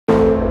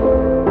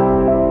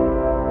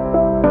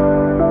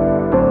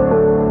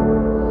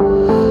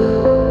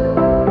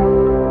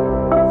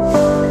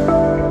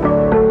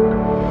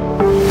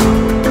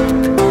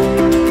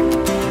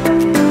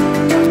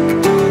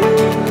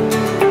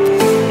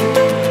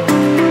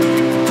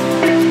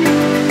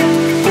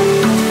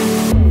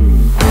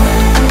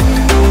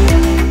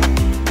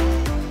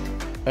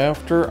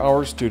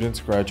our students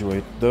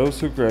graduate,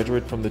 those who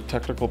graduate from the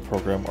technical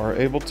program are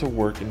able to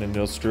work in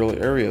industrial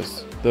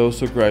areas. Those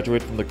who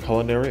graduate from the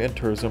culinary and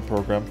tourism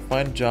program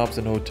find jobs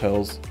in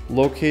hotels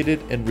located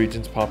in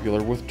regions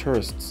popular with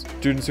tourists.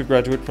 Students who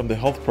graduate from the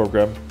health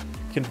program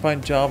can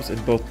find jobs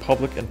in both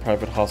public and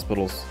private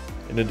hospitals.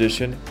 In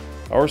addition,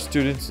 our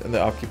students in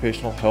the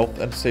occupational health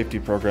and safety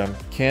program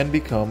can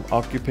become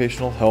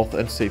occupational health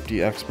and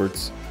safety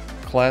experts,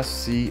 Class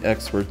C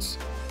experts,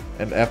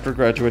 and after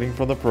graduating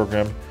from the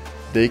program,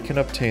 they can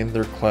obtain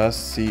their Class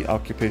C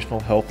Occupational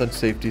Health and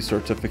Safety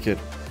Certificate,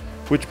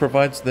 which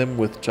provides them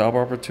with job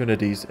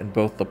opportunities in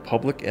both the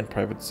public and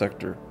private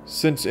sector.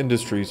 Since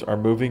industries are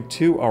moving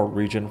to our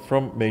region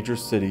from major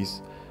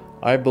cities,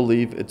 I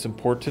believe it's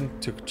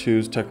important to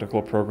choose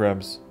technical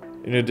programs.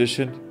 In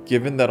addition,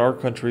 given that our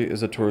country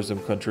is a tourism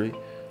country,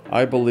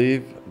 I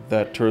believe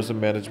that tourism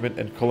management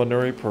and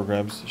culinary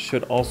programs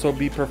should also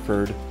be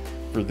preferred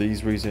for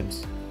these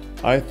reasons.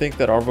 I think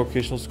that our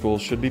vocational school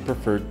should be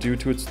preferred due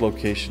to its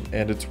location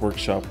and its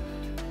workshop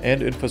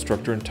and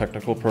infrastructure and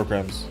technical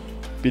programs.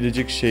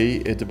 Bilecik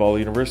Şehir Edebali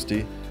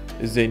University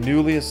is a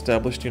newly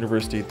established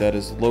university that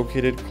is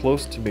located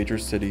close to major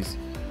cities,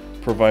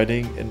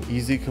 providing an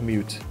easy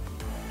commute.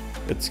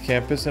 Its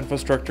campus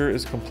infrastructure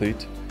is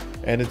complete,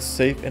 and it's a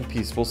safe and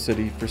peaceful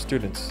city for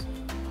students.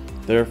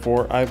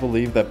 Therefore, I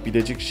believe that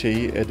Bilecik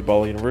Şehir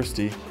Edebali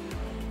University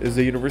is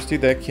a university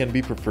that can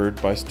be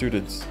preferred by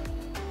students.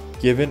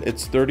 Given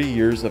its 30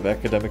 years of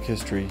academic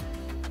history,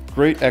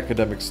 great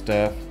academic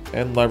staff,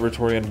 and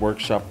laboratory and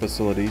workshop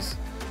facilities,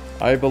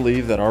 I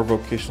believe that our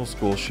vocational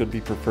school should be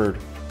preferred.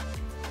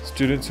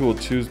 Students who will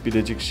choose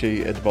Bilecik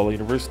Şehir Edebali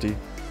University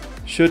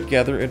should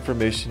gather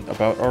information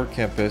about our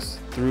campus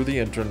through the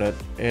internet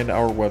and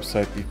our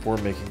website before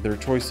making their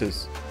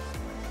choices.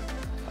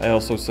 I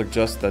also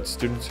suggest that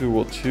students who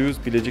will choose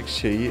Bilecik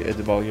Şehir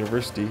Edebali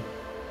University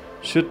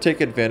should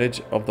take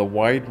advantage of the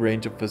wide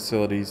range of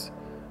facilities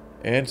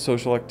and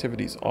social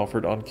activities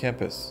offered on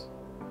campus.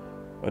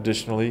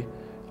 Additionally,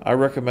 I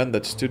recommend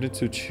that students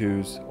who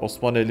choose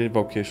Osmaneli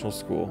Vocational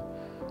School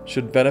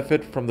should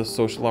benefit from the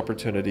social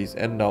opportunities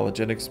and knowledge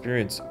and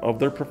experience of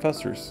their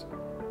professors.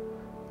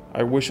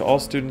 I wish all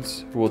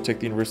students who will take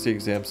the university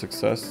exam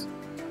success.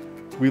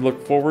 We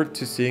look forward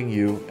to seeing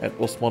you at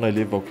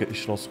Osmaneli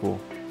Vocational School.